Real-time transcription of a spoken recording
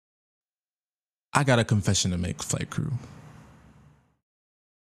I got a confession to make, Flight Crew.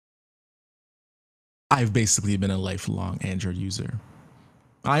 I've basically been a lifelong Android user.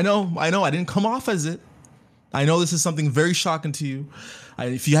 I know, I didn't come off as it. I know this is something very shocking to you.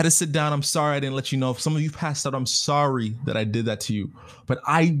 If you had to sit down, I'm sorry I didn't let you know. If some of you passed out, I'm sorry that I did that to you. But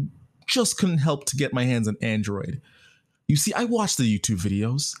I just couldn't help to get my hands on Android. You see, I watched the YouTube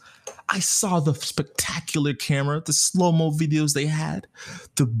videos. I saw the spectacular camera, the slow-mo videos they had,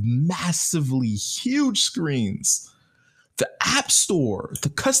 the massively huge screens, the app store, the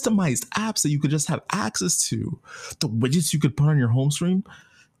customized apps that you could just have access to, the widgets you could put on your home screen,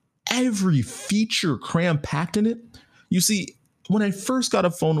 every feature cram packed in it. You see, when I first got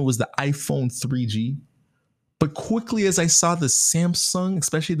a phone, it was the iPhone 3G. But quickly as I saw the Samsung,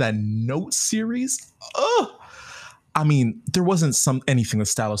 especially that Note series, I mean, there wasn't anything the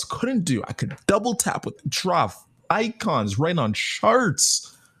stylus couldn't do. I could double tap with draw icons right on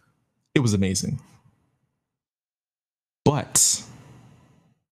charts. It was amazing. But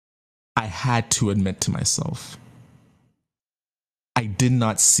I had to admit to myself, I did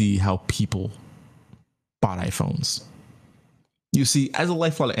not see how people bought iPhones. You see, as a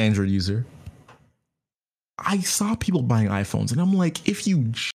lifelong Android user, I saw people buying iPhones, and I'm like, if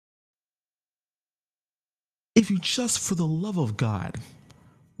you just for the love of God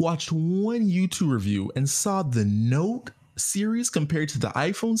watched one YouTube review and saw the Note series compared to the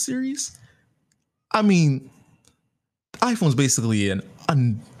iPhone series, I mean, iPhone's basically an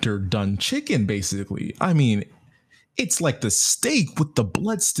underdone chicken, basically. I mean, it's like the steak with the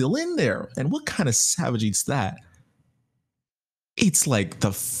blood still in there. And what kind of savage eats that? It's like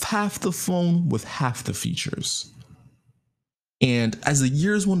half the phone with half the features. And as the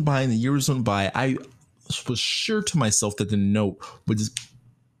years went by, I was sure to myself that the Note would just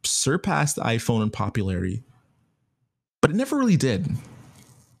surpass the iPhone in popularity. But it never really did.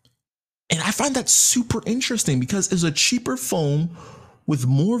 And I find that super interesting because it's a cheaper phone with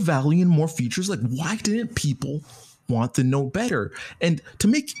more value and more features. Like, why didn't people want the Note better? And to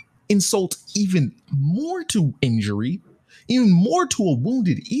make insult even more to injury, even more to a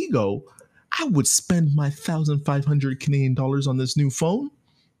wounded ego, I would spend my 1,500 Canadian dollars on this new phone.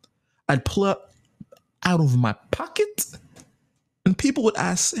 I'd pull it out of my pocket, and people would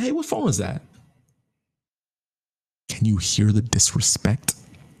ask, "Hey, what phone is that?" Can you hear the disrespect?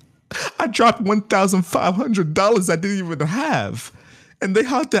 I dropped $1,500 I didn't even have, and they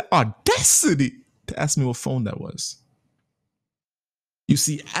had the audacity to ask me what phone that was. You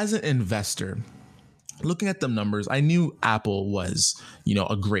see, as an investor, looking at the numbers, I knew Apple was,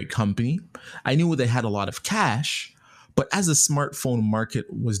 a great company. I knew they had a lot of cash, but as the smartphone market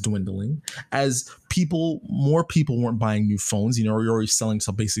was dwindling, as more people weren't buying new phones, you're already selling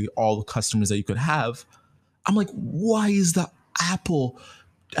to basically all the customers that you could have. I'm like, why is the Apple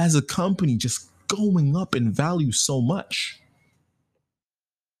as a company just going up in value so much?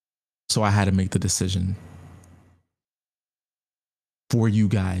 So I had to make the decision for you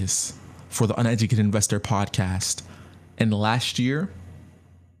guys, for the Uneducated Investor podcast. And last year,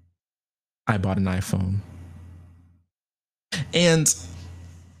 I bought an iPhone. And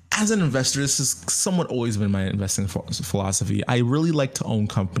as an investor, this has somewhat always been my investing philosophy. I really like to own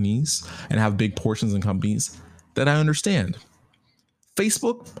companies and have big portions in companies that I understand.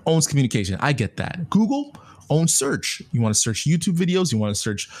 Facebook owns communication. I get that. Google owns search. You want to search YouTube videos, you want to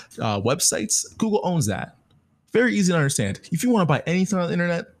search websites, Google owns that. Very easy to understand. If you want to buy anything on the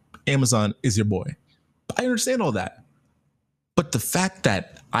internet, Amazon is your boy. I understand all that. But the fact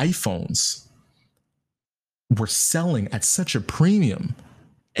that iPhones were selling at such a premium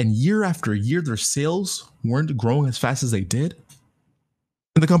and year after year their sales weren't growing as fast as they did,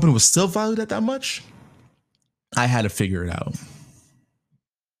 and the company was still valued at that much, I had to figure it out.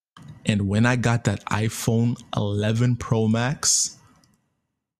 And when I got that iPhone 11 Pro Max,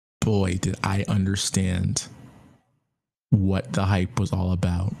 boy, did I understand what the hype was all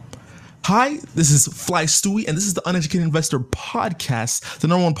about. Hi, this is Fly Stewie, and this is the Uneducated Investor Podcast, the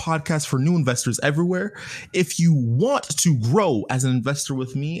number one podcast for new investors everywhere. If you want to grow as an investor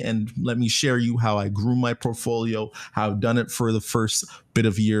with me, and let me share you how I grew my portfolio, how I've done it for the first bit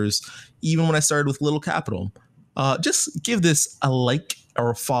of years, even when I started with little capital, just give this a like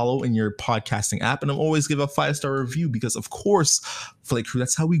or a follow in your podcasting app, and I'll always give a 5-star review because, of course, Flight Crew,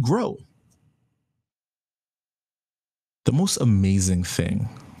 that's how we grow. The most amazing thing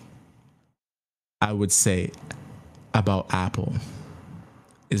I would say about Apple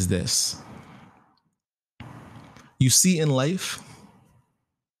is this. You see, in life,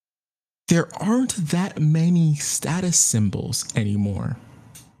 there aren't that many status symbols anymore.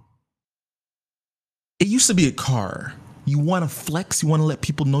 It used to be a car. You want to flex? You want to let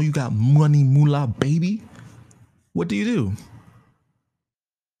people know you got money, moolah, baby? What do?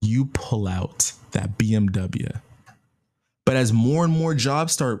 You pull out that BMW. But as more and more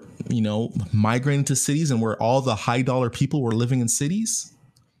jobs start, migrating to cities and where all the high dollar people were living in cities,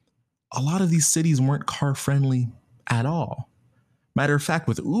 a lot of these cities weren't car friendly at all. Matter of fact,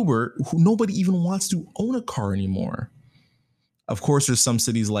 with Uber, nobody even wants to own a car anymore. Of course, there's some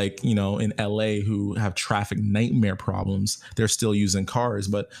cities like, in LA who have traffic nightmare problems. They're still using cars,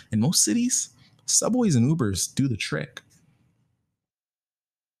 but in most cities, subways and Ubers do the trick.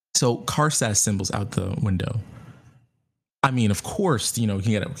 So car status symbols out the window. I mean, of course, you can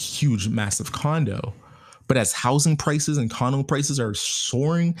get a huge, massive condo, but as housing prices and condo prices are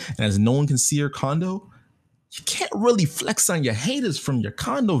soaring and as no one can see your condo, you can't really flex on your haters from your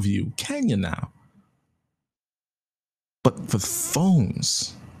condo view, can you now? But for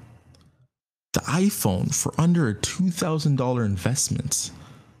phones, the iPhone for under a $2,000 investment,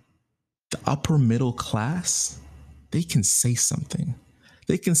 the upper middle class, they can say something.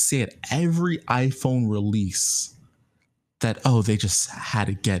 They can say at every iPhone release that, they just had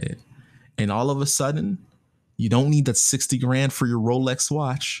to get it. And all of a sudden, you don't need that 60 grand for your Rolex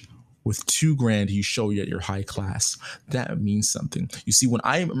watch. With 2 grand, you show you at your high class. That means something. You see, when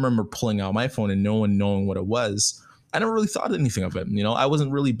I remember pulling out my phone and no one knowing what it was, I never really thought anything of it. I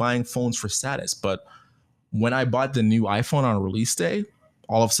wasn't really buying phones for status. But when I bought the new iPhone on release day,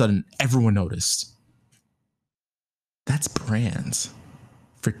 all of a sudden, everyone noticed. That's brand.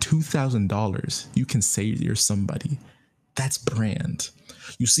 For $2,000, you can say you're somebody. That's brand.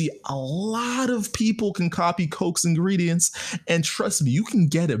 You see, a lot of people can copy Coke's ingredients, and trust me, you can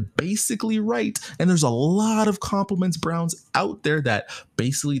get it basically right. And there's a lot of Compliments browns out there that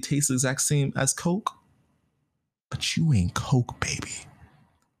basically taste the exact same as Coke, but you ain't Coke, baby.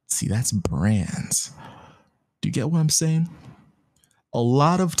 See, that's brand. Do you get what I'm saying? A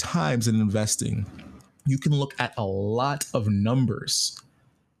lot of times in investing, you can look at a lot of numbers.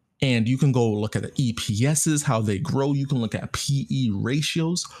 And you can go look at the EPSs, how they grow. You can look at PE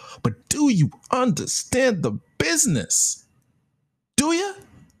ratios. But do you understand the business? Do you?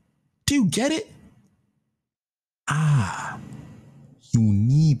 Do you get it? You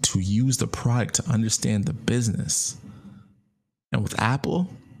need to use the product to understand the business. And with Apple,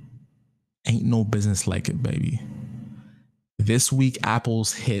 ain't no business like it, baby. This week,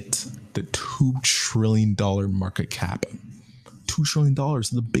 Apple's hit the $2 trillion market cap. $2 trillion,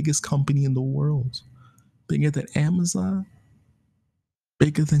 the biggest company in the world. Bigger than Amazon,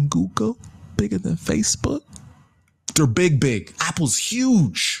 bigger than Google, bigger than Facebook. They're big. Apple's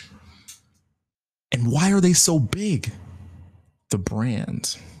huge. And why are they so big? The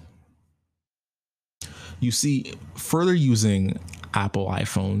brand. You see, further using Apple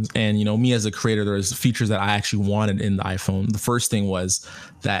iPhones, and me as a creator, there's features that I actually wanted in the iPhone. The first thing was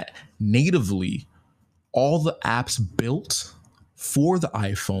that natively, all the apps built for the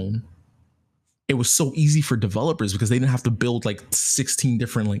iPhone, it was so easy for developers because they didn't have to build like 16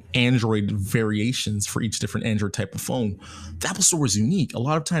 different Android variations for each different Android type of phone. The Apple Store was unique. A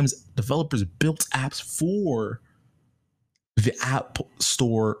lot of times developers built apps for the App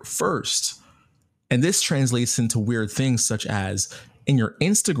Store first. And this translates into weird things such as in your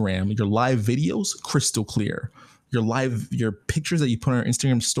Instagram, your live videos, crystal clear. Your pictures that you put on your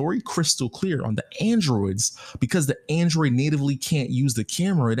Instagram story, crystal clear. On the Androids, because the Android natively can't use the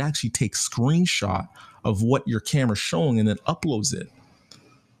camera, it actually takes screenshot of what your camera's showing and then uploads it.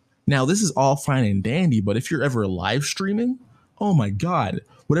 Now, this is all fine and dandy, but if you're ever live streaming, oh my God,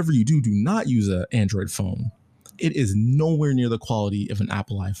 whatever you do not use an Android phone. It is nowhere near the quality of an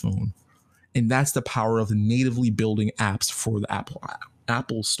Apple iPhone. And that's the power of natively building apps for the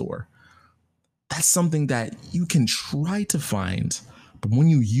Apple Store. That's something that you can try to find, but when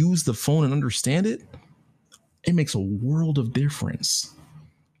you use the phone and understand it, it makes a world of difference.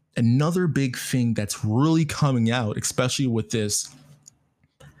 Another big thing that's really coming out, especially with this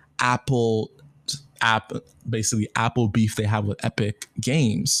Apple beef they have with Epic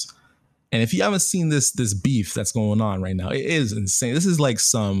Games. And if you haven't seen this beef that's going on right now, it is insane. This is like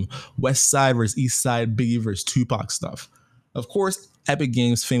some West Side versus East Side, Biggie versus Tupac stuff. Of course, Epic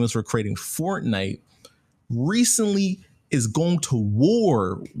Games, famous for creating Fortnite, recently is going to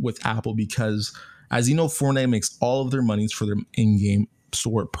war with Apple because, as you know, Fortnite makes all of their monies for their in-game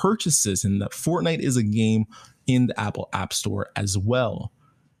store purchases, and that Fortnite is a game in the Apple App Store as well.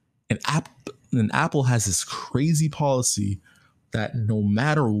 And Apple has this crazy policy that no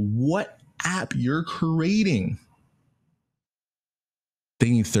matter what app you're creating,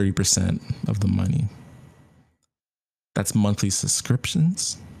 they need 30% of the money. That's monthly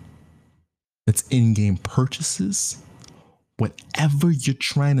subscriptions. That's in-game purchases. whatever you're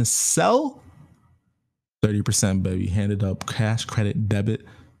trying to sell, 30%, baby. Hand it up. Cash, credit, debit,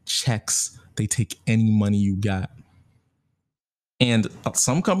 checks. They take any money you got. And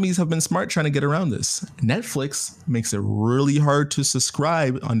some companies have been smart trying to get around this. Netflix makes it really hard to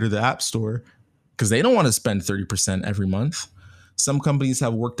subscribe under the App Store because they don't want to spend 30% every month. Some companies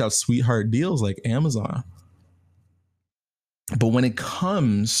have worked out sweetheart deals like Amazon. But when it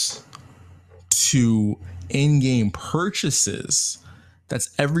comes to in-game purchases,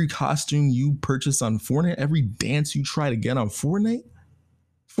 that's every costume you purchase on Fortnite, every dance you try to get on Fortnite.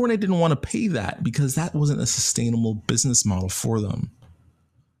 Fortnite didn't want to pay that because that wasn't a sustainable business model for them.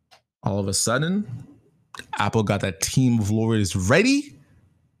 All of a sudden, Apple got that team of lawyers ready,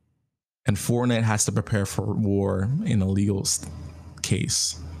 and Fortnite has to prepare for war in a legal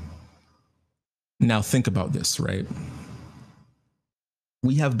case. Now think about this, right?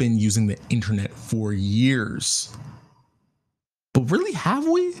 We have been using the internet for years. But really, have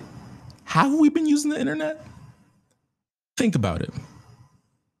we? Have we been using the internet? Think about it.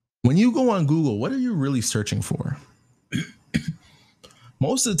 When you go on Google, what are you really searching for?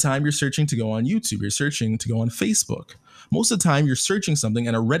 Most of the time, you're searching to go on YouTube. You're searching to go on Facebook. Most of the time, you're searching something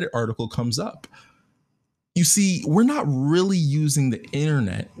and a Reddit article comes up. You see, we're not really using the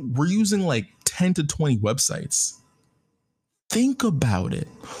internet. We're using like 10 to 20 websites. Think about it.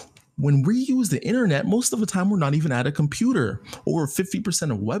 When we use the internet, most of the time, we're not even at a computer. Over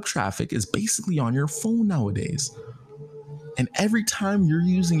 50% of web traffic is basically on your phone nowadays. And every time you're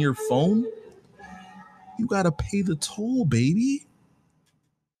using your phone, you got to pay the toll, baby.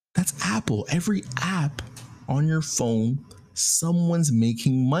 That's Apple. Every app on your phone, someone's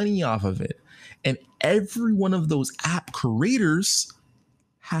making money off of it. And every one of those app creators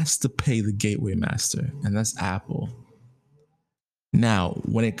has to pay the gateway master, and that's Apple. Now,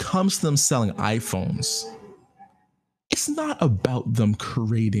 when it comes to them selling iPhones, it's not about them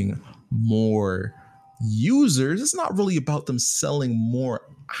creating more users. It's not really about them selling more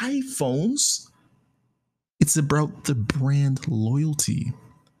iPhones. It's about the brand loyalty.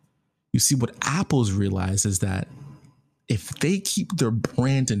 You see, what Apple's realized is that if they keep their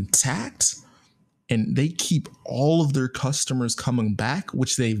brand intact and they keep all of their customers coming back,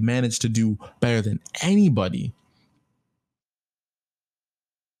 which they've managed to do better than anybody,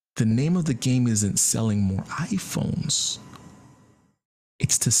 the name of the game isn't selling more iPhones.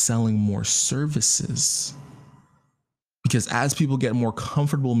 It's to selling more services. Because as people get more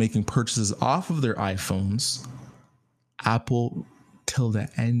comfortable making purchases off of their iPhones, Apple, till the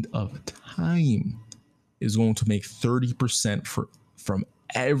end of time, is going to make 30% from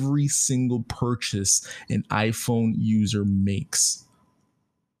every single purchase an iPhone user makes.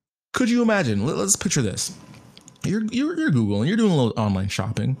 Could you imagine? Let's picture this. You're Google and you're doing a little online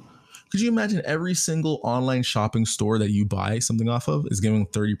shopping. Could you imagine every single online shopping store that you buy something off of is giving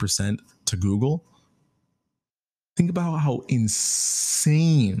 30% to Google? Think about how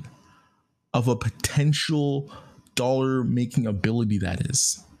insane of a potential dollar making ability that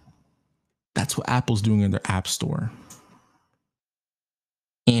is. That's what Apple's doing in their app store.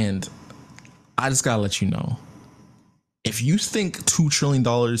 And I just gotta let you know, if you think $2 trillion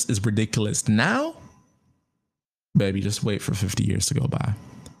is ridiculous now, baby, just wait for 50 years to go by.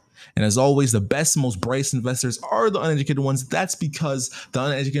 And as always, the best, most brightest investors are the uneducated ones. That's because the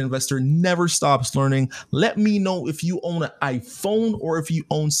uneducated investor never stops learning. Let me know if you own an iPhone or if you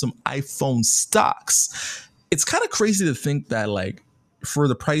own some iPhone stocks. It's kind of crazy to think that, like, for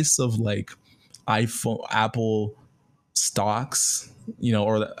the price of like Apple stocks, you know,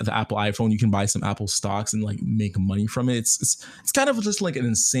 or the Apple iPhone, you can buy some Apple stocks and like make money from it. It's kind of just like an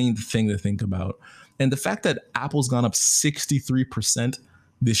insane thing to think about. And the fact that Apple's gone up 63%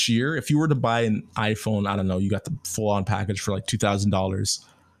 this year, if you were to buy an iPhone, I don't know, you got the full on package for like $2,000.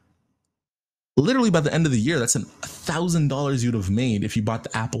 Literally by the end of the year, that's $1,000 you'd have made if you bought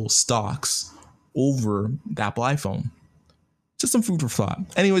the Apple stocks over the Apple iPhone. Just some food for thought.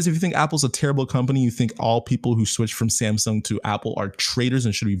 Anyways, if you think Apple's a terrible company, you think all people who switch from Samsung to Apple are traitors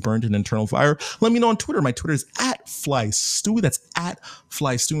and should be burned in internal fire, let me know on Twitter. My Twitter is @FlyStewie. That's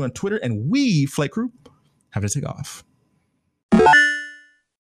 @FlyStewie on Twitter. And we, Flight Crew, have to take off.